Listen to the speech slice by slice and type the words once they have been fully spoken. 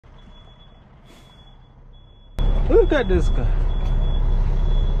Look at this guy.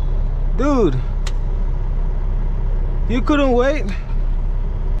 Dude, you couldn't wait?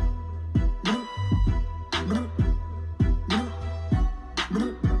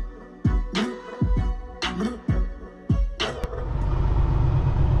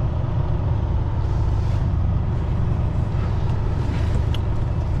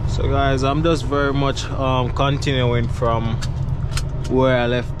 So guys, I'm just very much continuing from where I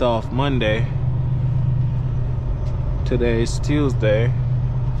left off Monday. Today is Tuesday.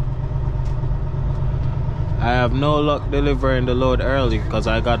 I have no luck delivering the load early because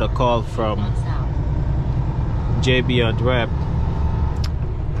I got a call from JB and Rep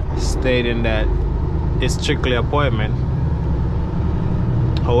stating that it's strictly appointment.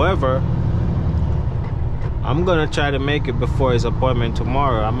 However, I'm gonna try to make it before his appointment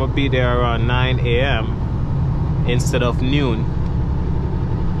tomorrow. I'm gonna be there around 9 a.m. instead of noon,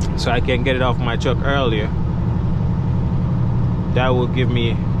 so I can get it off my truck earlier. That will give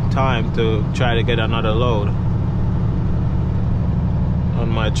me time to try to get another load on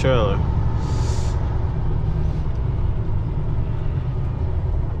my trailer.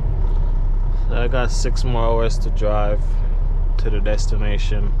 So I got 6 more hours to drive to the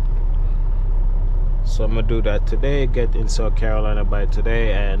destination. So I'm gonna do that today, get in South Carolina by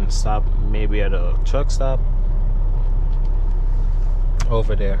today, and stop maybe at a truck stop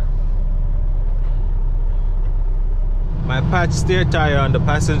over there. My patch steer tire on the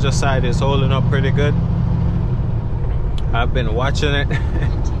passenger side is holding up pretty good. I've been watching it.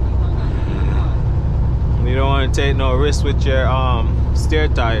 You don't want to take no risk with your steer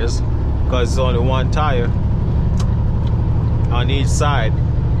tires because it's only one tire on each side.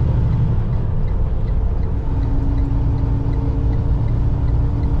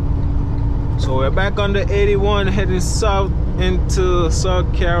 So we're back on the 81 heading south into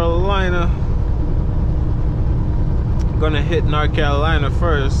South Carolina. I'm gonna hit North Carolina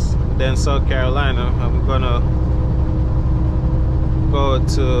first, then South Carolina. I'm gonna go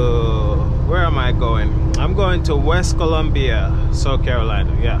to, where am I going? I'm going to West Columbia, South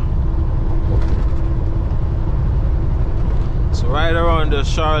Carolina, yeah. So right around the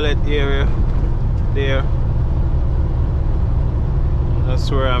Charlotte area there.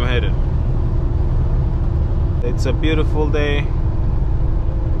 That's where I'm headed. It's a beautiful day.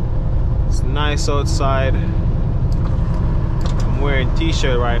 It's nice outside. I'm wearing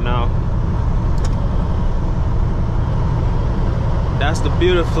t-shirt right now. That's the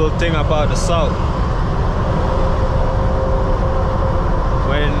beautiful thing about the South.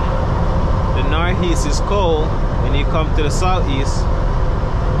 When the Northeast is cold and you come to the Southeast,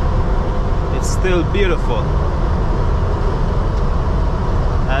 it's still beautiful,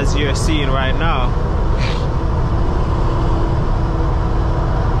 as you're seeing right now.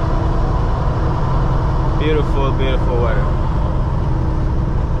 Beautiful, beautiful weather.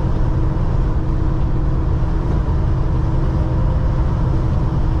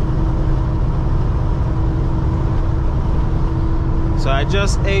 So I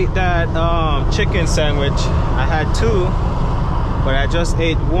just ate that chicken sandwich. I had 2, but I just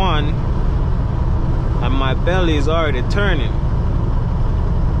ate 1, and my belly is already turning.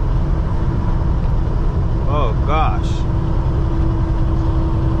 Oh gosh.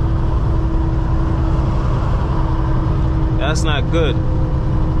 That's not good.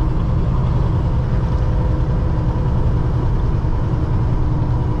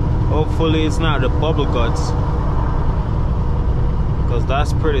 Hopefully it's not the bubble guts, because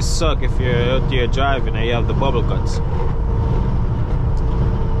that's pretty suck if you're out there driving and you have the bubble guts.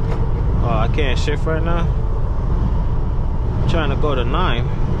 Oh, I can't shift right now. I'm trying to go to 9.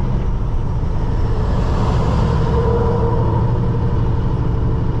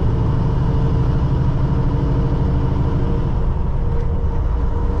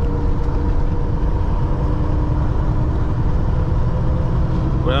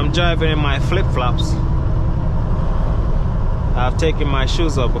 I'm driving in my flip-flops. I've taken my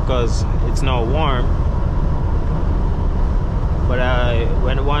shoes off because it's not warm. But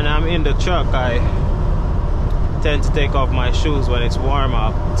when I'm in the truck, I tend to take off my shoes when it's warm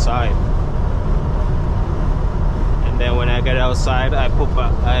outside. And then when I get outside, I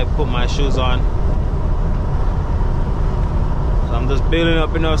put my shoes on. So I'm just building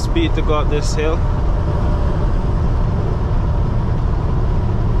up enough speed to go up this hill.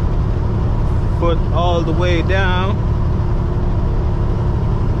 Foot all the way down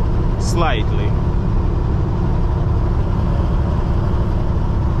slightly.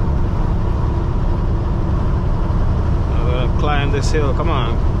 I'm gonna climb this hill. Come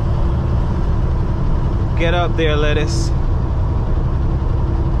on, get up there, lettuce.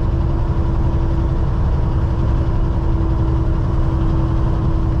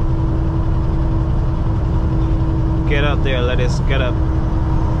 this getup.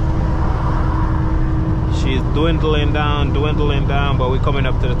 She's dwindling down, but we're coming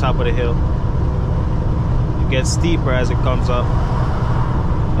up to the top of the hill. It gets steeper as it comes up,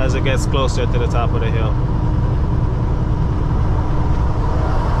 as it gets closer to the top of the hill.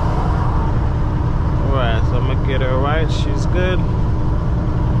 Alright, so I'm gonna get her right. She's good.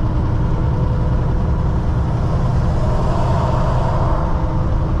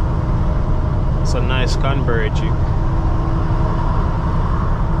 It's a nice Conberry Jeep.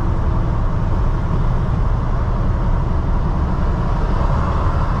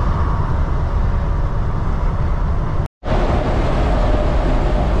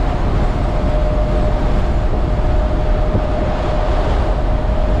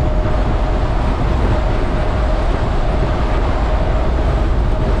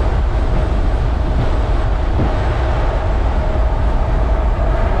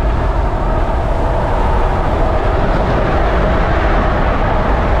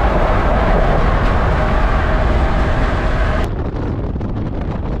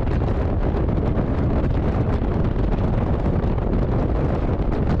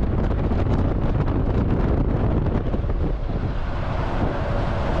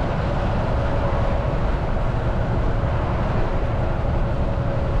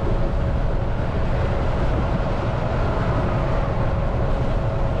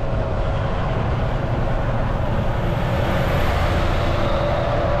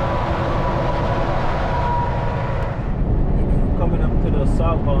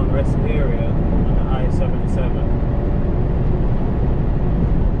 Southbound rest area on the I-77.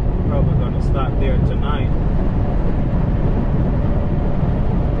 Probably gonna stop there tonight.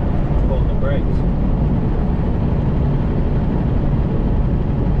 Pull the brakes.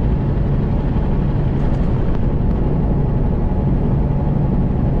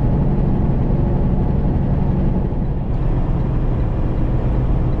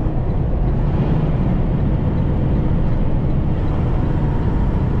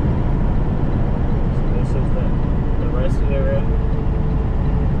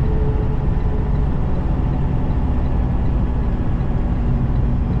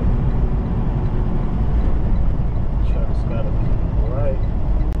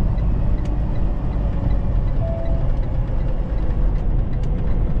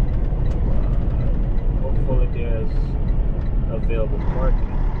 Available parking.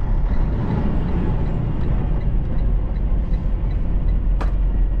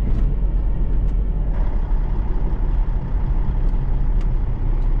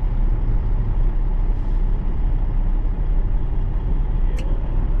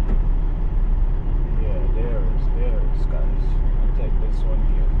 Yeah, there's guys. I'll take this one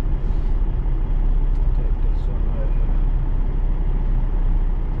here. Take this one right here.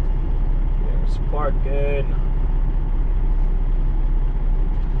 There's parking.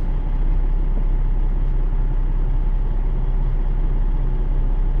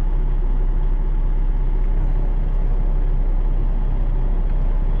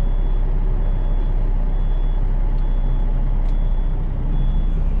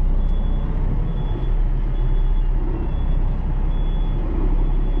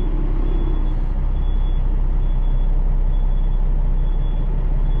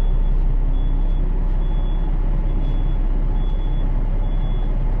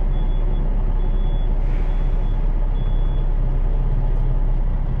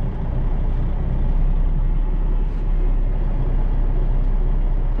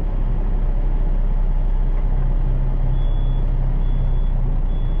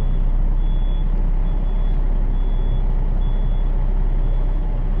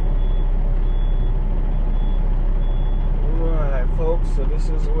 So this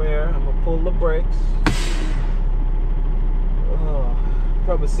is where I'm gonna pull the brakes.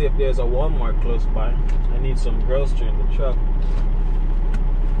 Probably see if there's a Walmart close by. I need some grocery in the truck.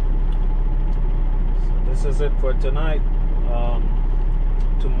 So this is it for tonight.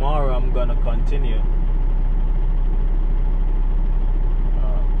 Tomorrow I'm gonna continue.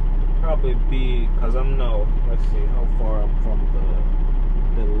 Probably be, cause I'm no. Let's see how far I'm from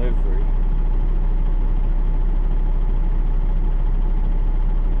the delivery.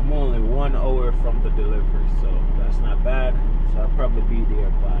 I'm only 1 hour from the delivery, so that's not bad. So I'll probably be there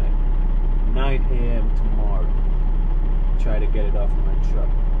by 9 a.m. tomorrow. Try to get it off my truck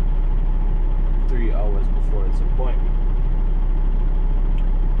 3 hours before its appointment.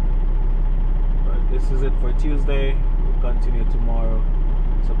 But this is it for Tuesday. We'll continue tomorrow.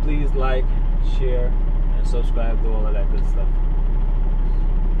 So please like, share, and subscribe to all of that good stuff.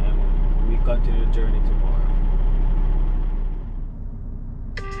 And we continue the journey tomorrow.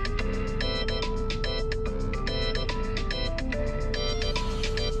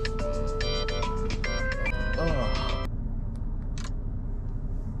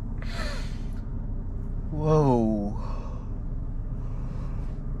 go.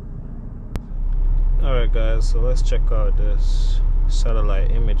 Alright guys, so let's check out this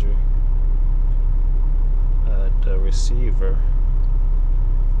satellite imagery at the receiver.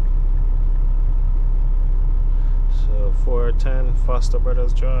 So 410 Foster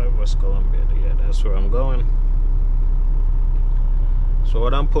Brothers Drive, West Columbia. Yeah, that's where I'm going. So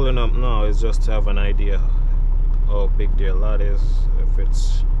what I'm pulling up now is just to have an idea how big their lot is. If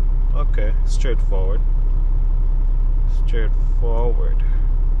it's okay, straightforward.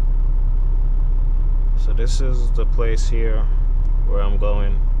 So this is the place here where I'm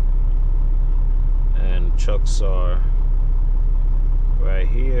going, and trucks are right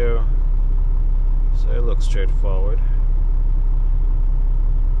here, so it looks straightforward,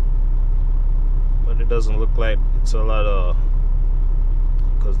 but it doesn't look like it's a lot of,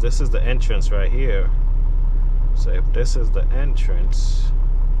 because this is the entrance right here. So if this is the entrance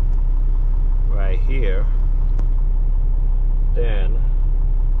right here, then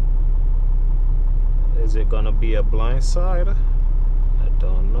is it gonna be a blind side? I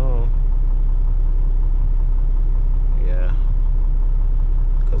don't know. Yeah,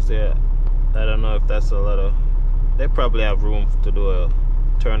 because I don't know if that's a lot of, they probably have room to do a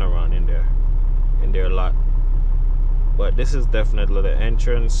turnaround in their lot, but this is definitely the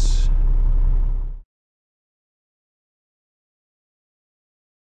entrance.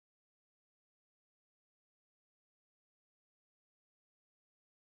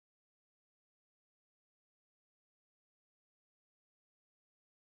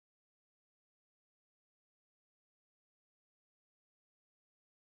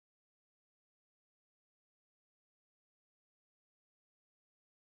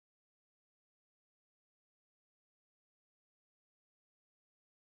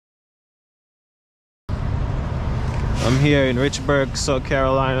 I'm here in Richburg, South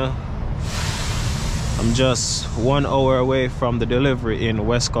Carolina. I'm just 1 hour away from the delivery in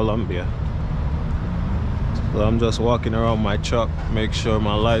West Columbia. So I'm just walking around my truck, make sure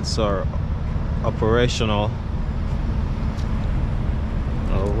my lights are operational.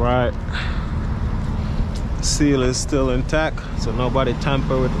 Alright. Seal is still intact, so nobody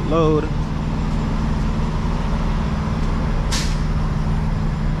tamper with the load.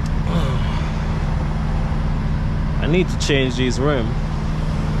 I need to change these rims.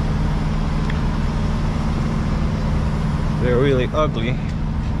 They're really ugly.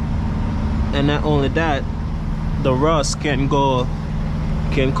 And not only that, the rust can cause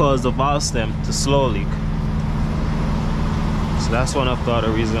the valve stem to slow leak. So that's one of the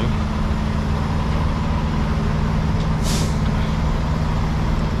other reasons.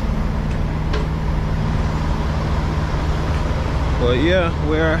 But yeah,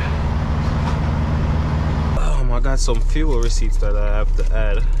 I got some fuel receipts that I have to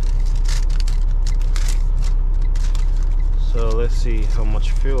add. So let's see how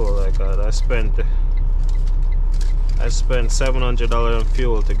much fuel I got. I spent $700 on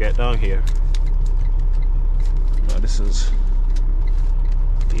fuel to get down here. Now this is,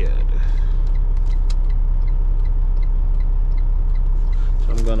 yeah. So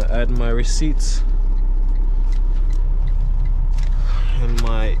I'm gonna add my receipts and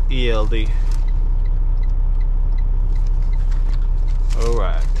my ELD.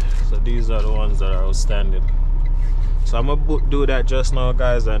 Alright, so these are the ones that are outstanding. So I'm gonna do that just now,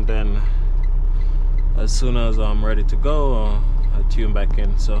 guys, and then as soon as I'm ready to go, I'll tune back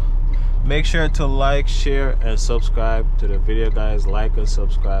in. So make sure to like, share, and subscribe to the video, guys. Like and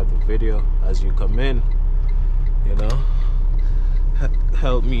subscribe the video as you come in. You know,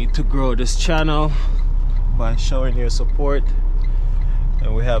 help me to grow this channel by showing your support.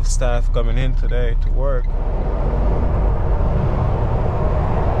 And we have staff coming in today to work.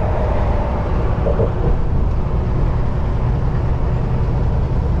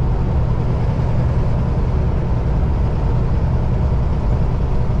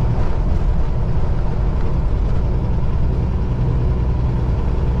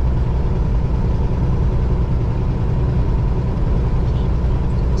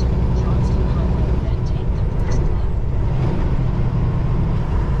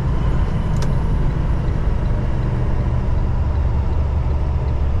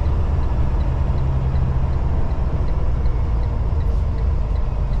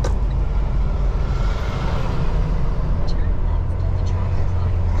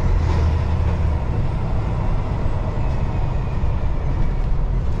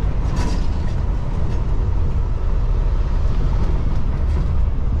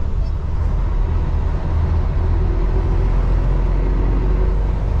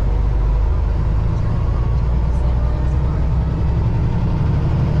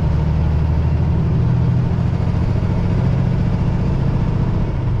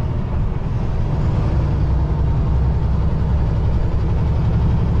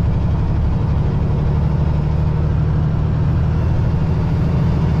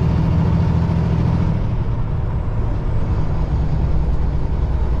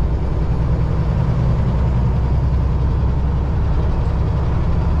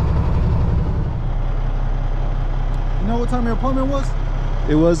 time your appointment was?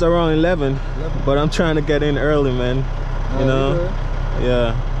 It was around 11, 11. but I'm trying to get in early, man. You know?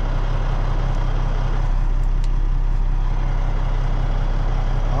 Yeah.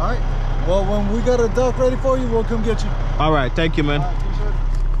 All right. Well, when we got a dock ready for you, we'll come get you. All right, thank you, man. All right, appreciate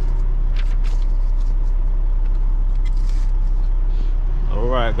it. All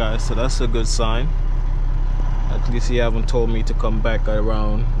right, guys, so that's a good sign. At least he haven't told me to come back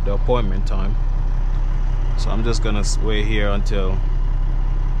around the appointment time. So I'm just gonna wait here until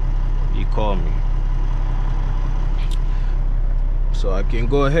he call me, so I can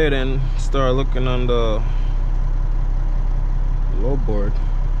go ahead and start looking on the low board,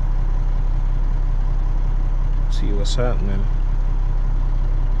 see what's happening.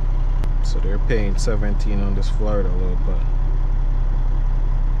 So they're paying 17 on this Florida load, but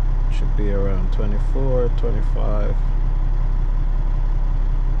should be around 24, 25.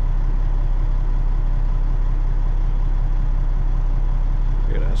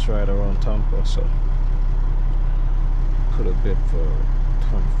 Yeah, that's right around Tampa, so put a bid for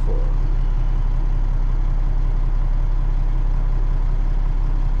 24.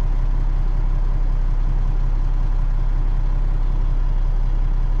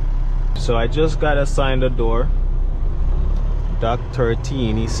 So I just got assigned a door. Dock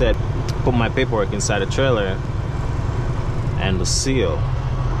 13, he said put my paperwork inside the trailer and the seal.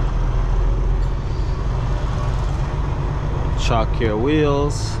 Chalk your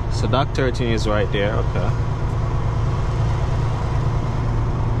wheels. So dock 13 is right there. Okay.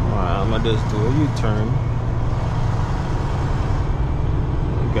 Alright, I'm gonna just do a U-turn.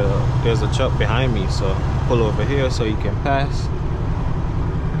 There's a truck behind me, so pull over here so you can pass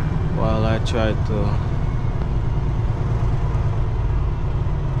while I try to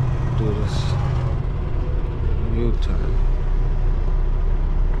do this U-turn.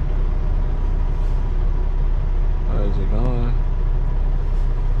 Where's it going?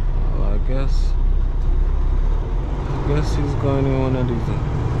 Well, I guess he's going in one of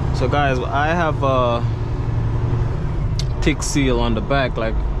these. So guys, I have a tick seal on the back,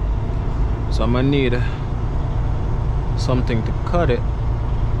 like, so I'm gonna need something to cut it.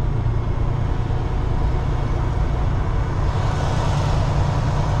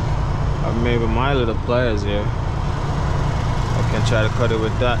 Or maybe my little pliers here. I can try to cut it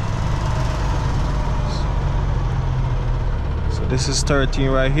with that. So this is 13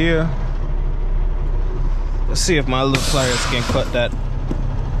 right here. Let's see if my little pliers can cut that.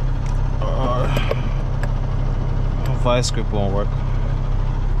 Vice grip won't work.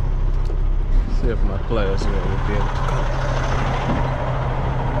 See if my pliers here will be able to cut it.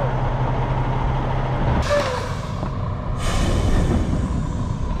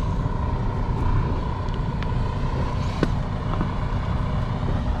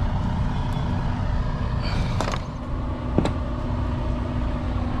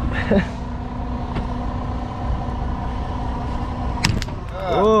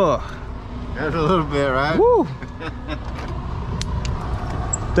 Oh, There's a little bit, right? woo!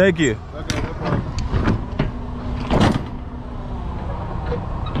 Thank you. Okay, no problem.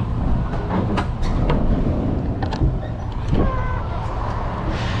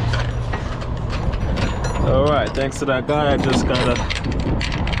 All right, thanks to that guy, I just got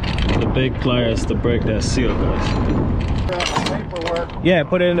the big pliers to break that seal, guys. Paperwork Yeah,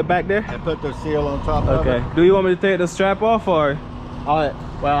 put it in the back there. and put the seal on top of it. Okay. Do you want me to take the strap off or?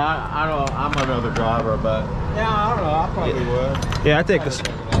 Well, I don't. I'm another driver, but yeah, I don't know. I probably would. Yeah, I take this.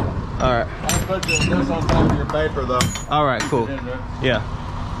 All right. I'll put this on top of your paper, though. All right, cool. In there. Yeah.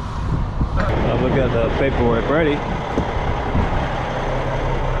 We got the paperwork ready.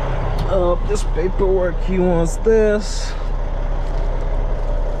 This paperwork, he wants this.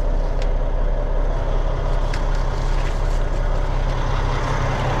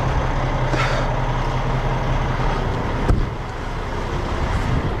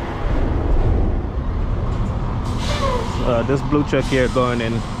 This blue truck here going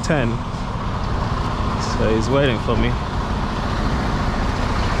in 10, so he's waiting for me.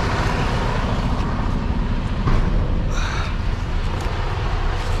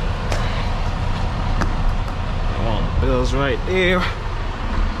 Bills right there.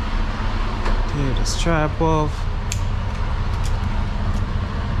 Tear the strap off.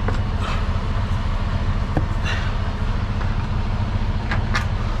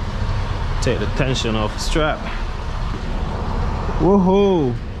 Take the tension off the strap.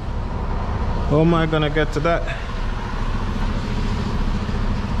 Woohoo! How am I gonna get to that?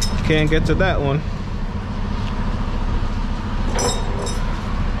 Can't get to that one.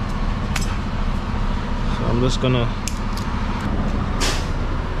 So I'm just gonna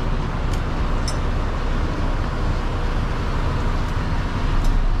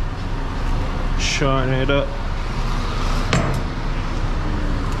shorten it up.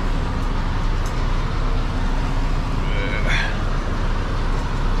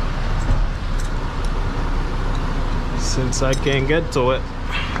 Since I can't get to it,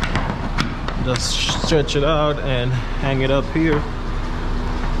 just stretch it out and hang it up here.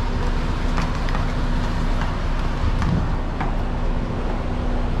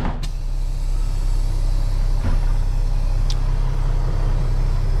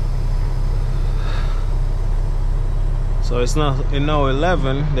 So it's now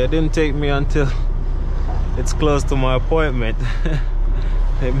 11. They didn't take me until it's close to my appointment.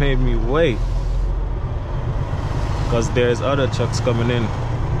 They made me wait because there's other trucks coming in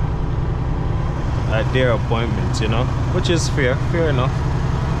at their appointments, you know, which is fair enough.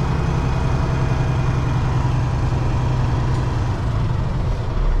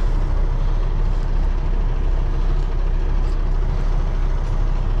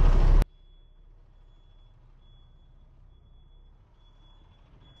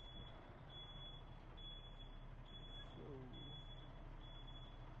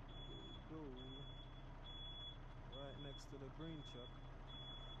 Right next to the green truck.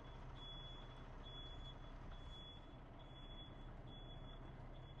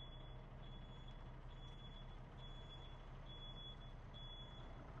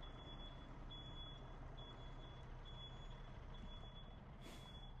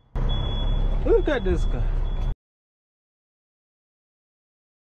 Look at this guy.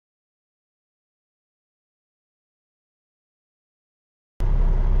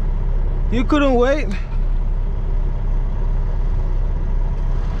 You couldn't wait?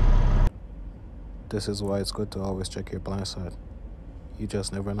 This is why it's good to always check your blind side. You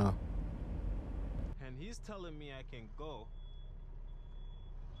just never know. And he's telling me I can go.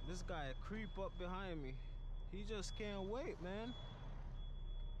 This guy creep up behind me. He just can't wait, man.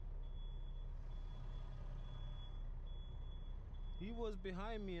 He was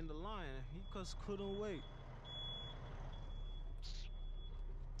behind me in the line. He just couldn't wait.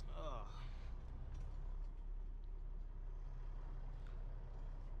 Ugh.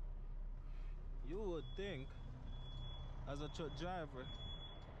 You would think, as a truck driver,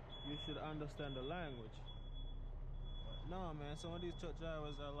 you should understand the language. But no, man, some of these truck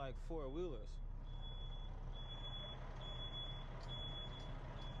drivers are like four-wheelers.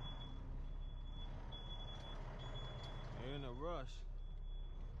 They're in a rush.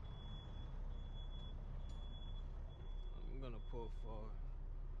 I'm gonna pull forward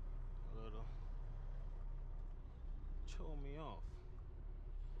a little. Show me off.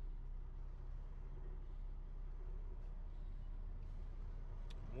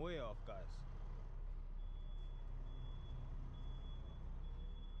 I'm way off, guys.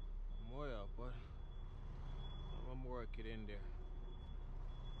 I'm way off, but I'm gonna work it in there.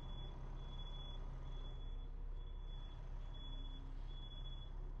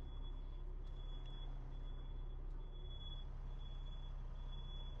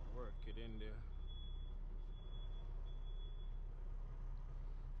 Work it in there.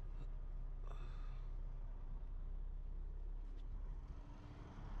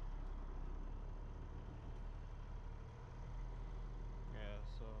 Yeah,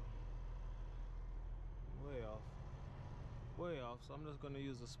 so way off. Way off, so I'm just gonna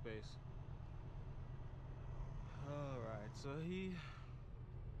use the space. Alright, so he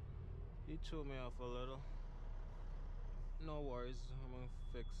threw me off a little. No worries, I'm gonna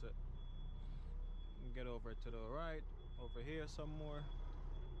fix it. Get over to the right, over here some more.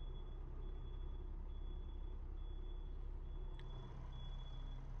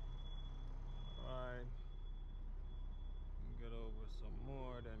 Alright. Get over some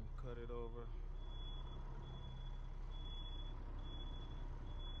more, then cut it over.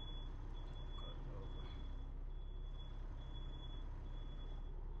 Cut it over.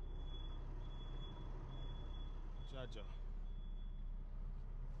 Jaja.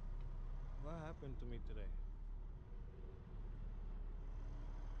 What happened to me today?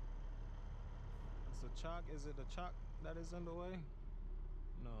 It's the chalk. Is it the chalk that is in the way?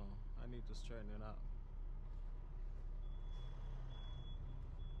 No, I need to straighten it out.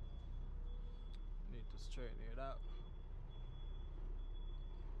 Need to straighten it out.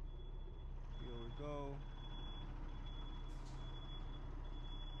 Here we go.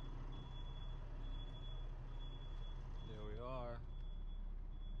 There we are.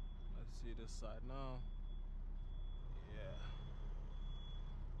 Let's see this side now. Yeah.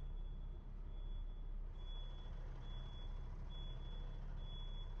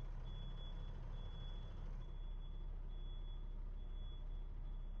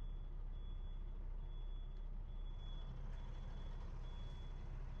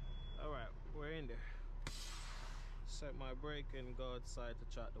 Alright, we're in there. reset my brake and go outside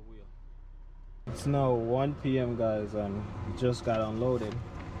to chart the wheel. It's now 1 p.m. guys, and just got unloaded.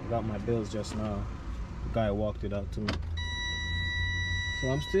 Got my bills just now. The guy walked it out to me. So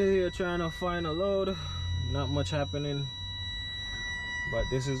I'm still here trying to find a load. Not much happening, but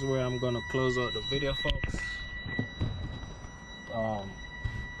this is where I'm gonna close out the video, folks.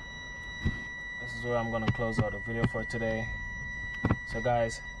 This is where I'm gonna close out the video for today. So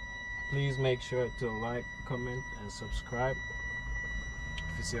guys, please make sure to like, comment, and subscribe.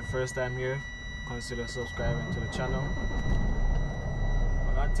 If it's your first time here, consider subscribing to the channel.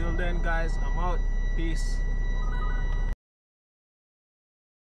 But until then guys, I'm out. Peace.